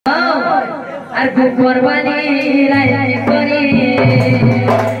আর কুকুরবানি রাই করি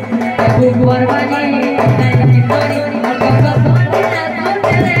কুকুরবানি রাই করি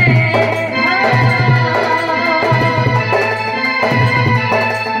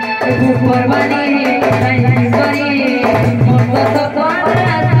কুকুরবানি রাই করি মত তো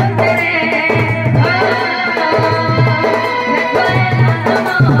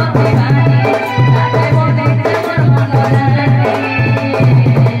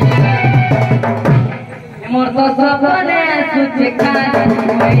सपने सुच खाली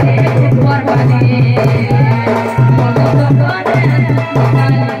कुर्बानी मोर सपने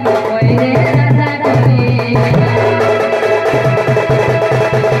खाली कोई रे राधा करी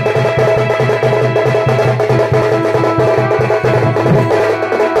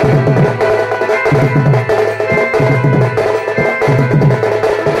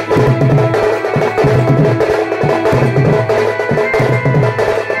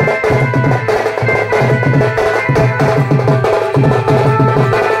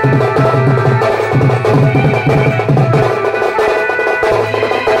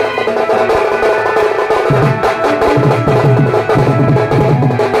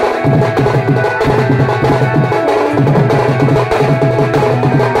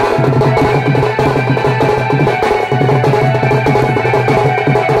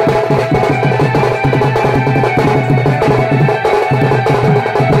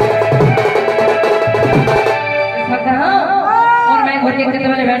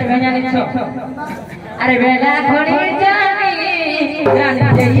अरे बेला घोड़ी जानी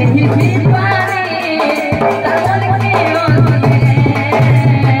रानी जई थी पानी तमन की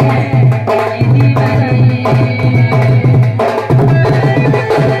ओसी दीवानी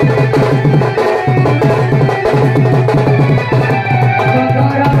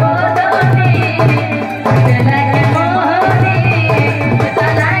गोरा बोदनी बेला के मोहनी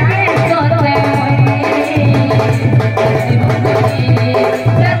सदा के सोते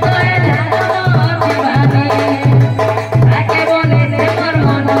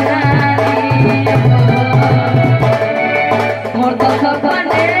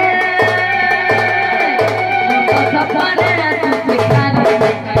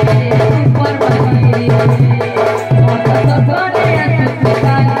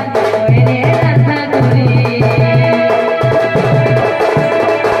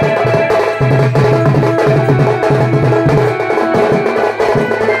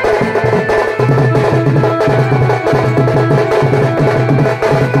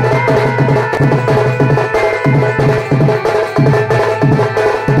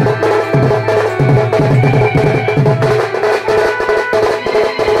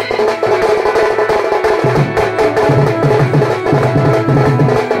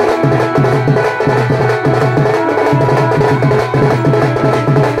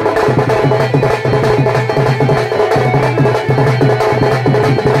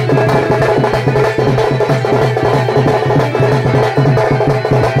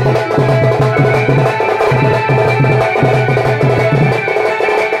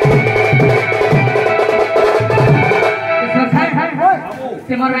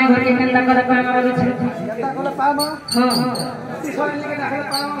मोर भाई घर के केंता करे पामा बोले छ केंता करे पामा हां ती सोया निके राखले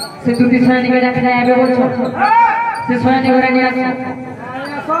पामा से दुती सोया निके राखले आबे बोल छ से सोया निके रानी आछन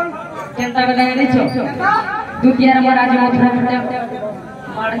केंता बेला आनी छ दुतिया रे मोर आज मथुरा खटे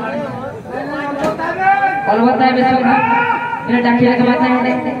मार अलबत्ता बे सोखा रे डाकिया के माता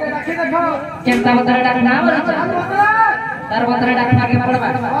हटे डाकी देखो केंता बतरा डाक ना बोल छ तार बतरा डाक के पड़बा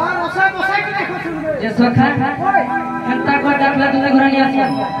हां ओसा ओसा के देखो जे सोखा केंता को डाकला तुने घरानी आछन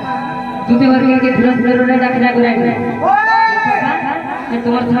दुती घर के धीरे धीरे रे डाकला गुरा गुरा ये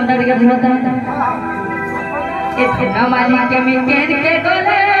तुम्हार ठंडा दिखे धीरता ए ना मालिक के मिकेन के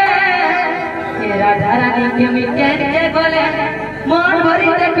गोले ये राधा रानी के मिकेन के गोले मन भरी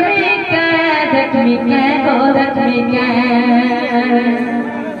देखमी के गो देखमी के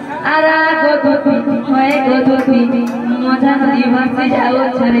आरा गो दुती होए गो दुती मजा नदी भरती जाओ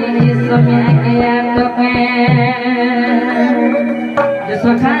छरे समय के तो के जे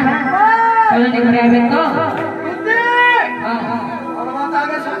सोखा चलो निकरे आबे तो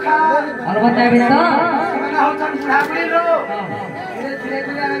अलबत्ता आबे तो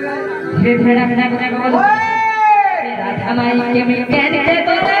धीरे धीरे डाकना गुना बोल राधा माई के मिकेन के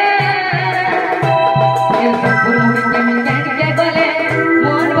बोले ये गुरु के मिकेन के बोले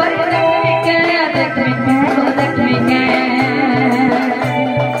मन भरी देखमी के गो देखमी के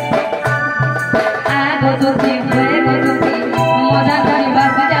आगो दुती होए गो दुती मजा धरी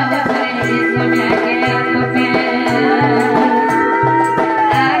बास जाओ छरे समय के तो के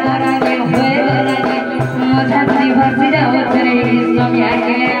आगो रागे होए गो रागे मजा धरी बास जाओ छरे समय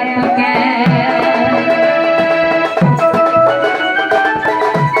के तो के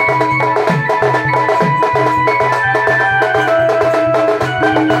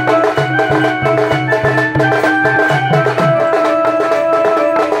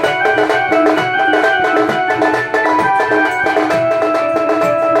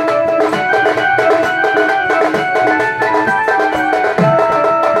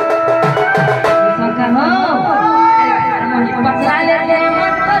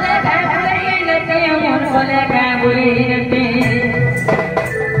बोले क्या बोले नटी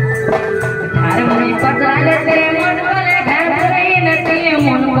धार मुई पता लेते मन बोले क्या बोले नटी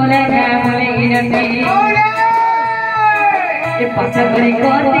मन बोले क्या बोले नटी ये पासा करी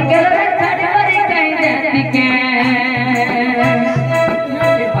कोती के छाड़ करी कहीं जाती के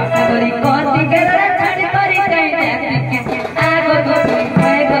ये पासा करी कोती के छाड़ करी कहीं जाती के आगो गोती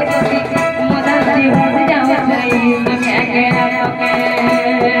मदर दी हो जाओ सही दुनिया के आपके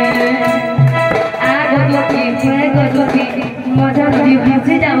आगो गोती मदर दी हो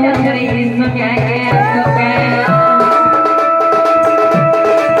जाओ सही दुनिया के आपके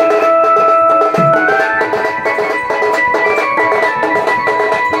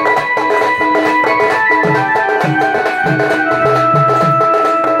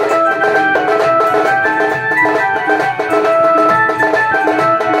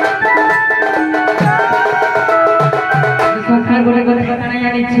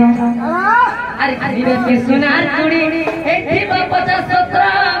सुनार चूड़ी एथिबा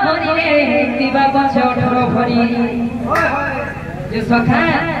 50-17 भरी एथिबा 18 भरी जे सखा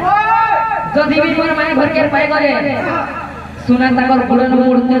जदी भी मोर माय घर के पाए गरे सुना ताकर गुड़न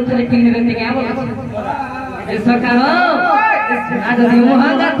मुड़ते खाली पिन रहते के आबो जे सखा हो आ जदी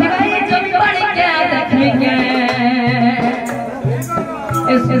मोहंगा थिबाई जमी पड़ी के देखी के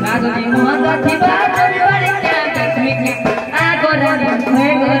इस ना जदी मोहंगा थिबा जमी पड़ी के देखी के आ गोरानी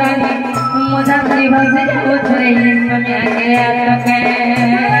मदर दी भसे जाओ छई समय आगे आके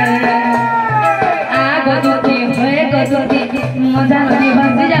आगो दुती होए गो दुती मदर दी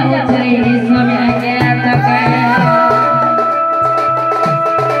भसे जाओ छई समय आगे आके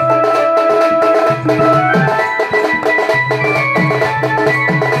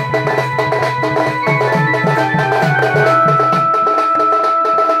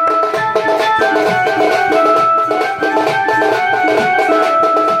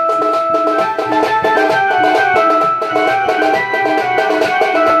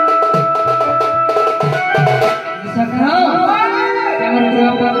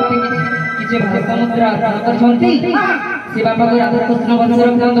समुद्र कर छोंती शिवा बाबू राधा कृष्ण वंशर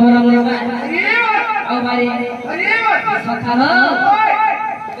बंद भरम लेवा ओ भाई सखा हो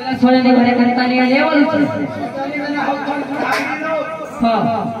बेला सोने ने घरे कनी काली ले बोल हां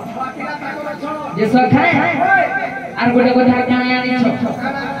जे सखा आर गोटे কথা জানা আনিছ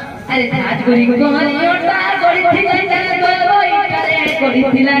আরে আজ করি কোহলি ওটা করি থিলা কেন বইটারে করি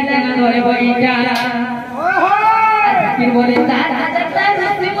থিলা কেন ধরে বইটা ওহো फिर बोले तारा जटा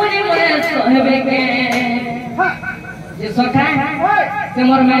रुसी मुनि मोरे सोहबे के जे सखा से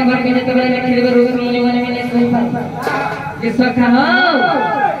मोर माय घर के जते बेले लिखि देबे रुसी मुनि मोने मिले सोई पा जे सखा हो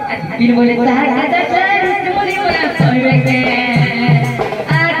फिर बोले तारा जटा रुसी मुनि मोरे सोहबे के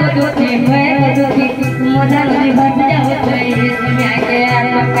आगो दुती होए गो दुती मोजा ली भट जाओ छई समय आगे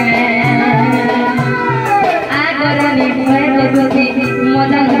आपके आगो रानी होए गो दुती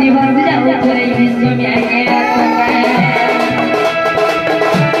मोजा ली भट जाओ छई समय आगे आपके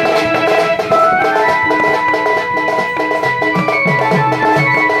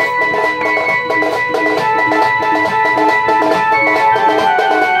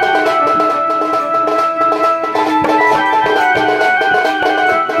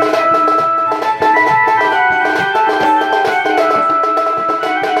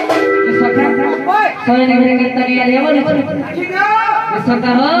सोने ने के तरिया ले बोल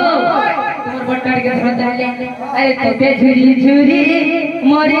सका हो तुमर बट्टाड़ के धरता ले अरे तोके झुरी झुरी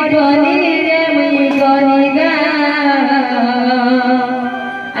मोरी गनी रे मुई गनी गा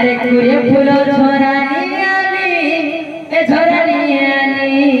अरे कुरे फूल छोरानी आली ए छोरानी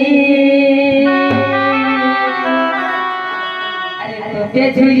आली अरे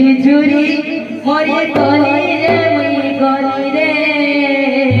तोके झुरी झुरी मोरी गनी रे मुई गनी रे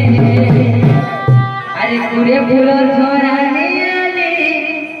पूरे फूलो छोरानी आली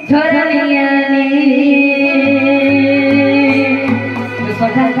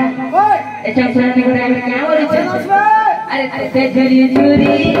सखा अच्छा छोरानी को टाइम क्या बोली छ अरे ते झुरी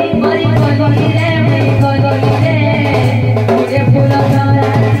झुरी मोरी कोनी रे मैं कोनी रे पूरे फूलो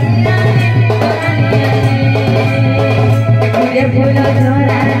छोरानी आली पूरे फूलो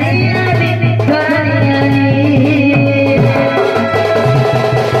छोरानी आली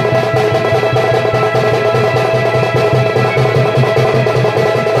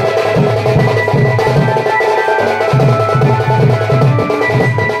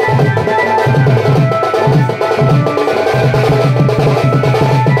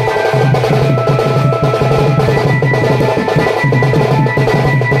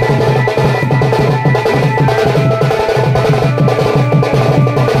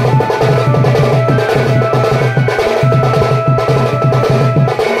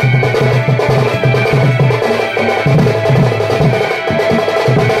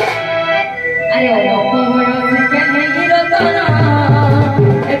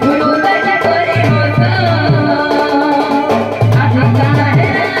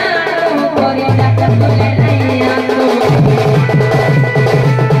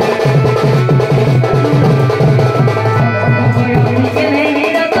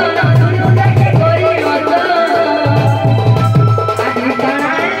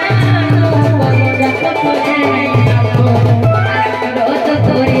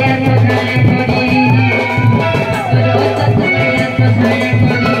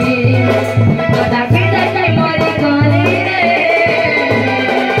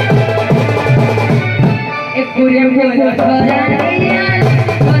कुरे बोलो छोरानिया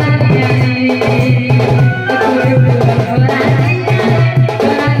छोरानिया कुरे बोलो छोरानिया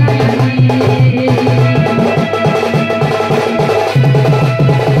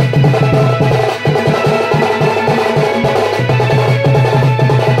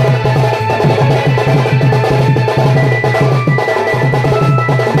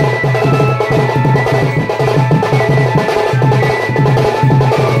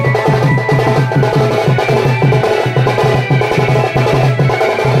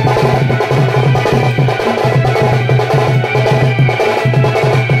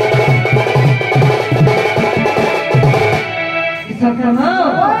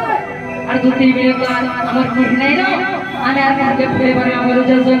तीन मिनट बाद अमर कुछ नहीं नो आने आने के पूरे बारे में बोलो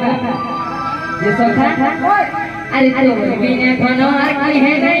जल्दी का ये सोखा अरे तो बिने बनो हर कोई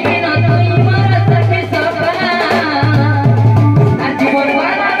है नहीं नो तू मर सके सोखा आज बोल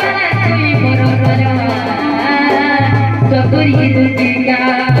वाला बना तू मरो रजवा तो तुरी दुतिका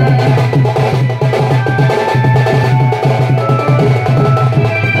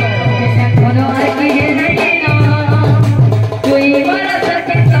बनो हर कोई है नहीं नो तू मर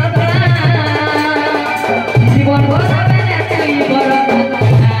सके सोखा जीवन भर बना तू मरो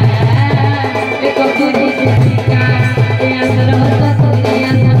एक तुरी दुतिका ये अंदर होता तो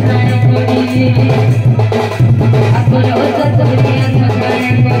दुनिया सखाने कोई अपन होता तो दुनिया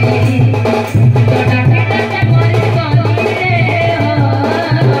सखाने कोई तो डाके डाके मोरी कोनी रे हो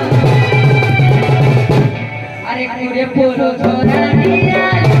अरे कुरे पोलो छोरानिया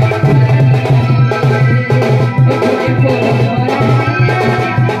कुरे पोलो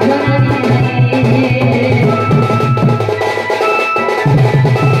छोरानिया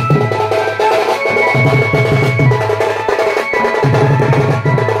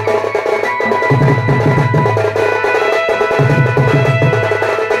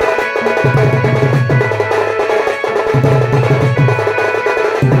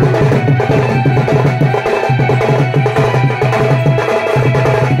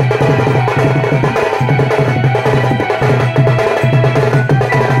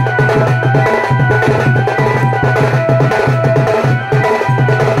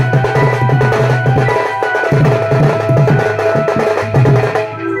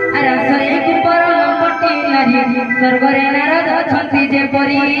स्वर्गरे नारद छंती जे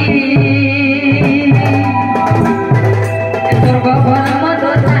परी स्वर्ग बनम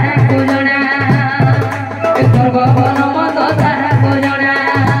दशा को जना स्वर्ग बनम दशा को जना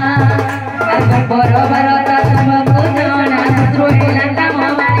बर भारत सबको जना द्रोहिला काम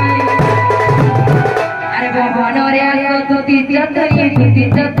मारी अरे भवन रे आयो तुति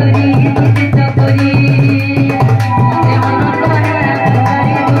चतुरी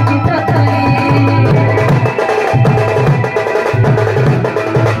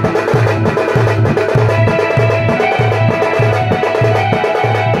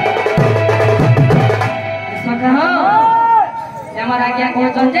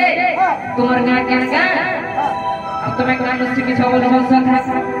तुम्हार गाँ क्या गाँ अब तुम्हें गाँ नुस्ती की छावल बहुत सखा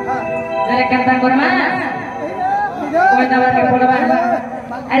जरे कंधा करमा कोई दबा के बोलवा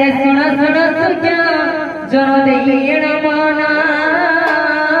अरे सुनो सुनो सुन क्या जरो दे ये न माना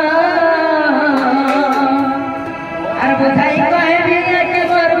अरे बुझाई कहे भी के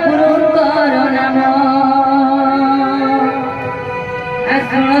बर गुरु करो नाम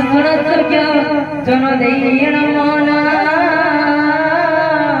सुनो सुनो सुन क्या जरो दे ये न माना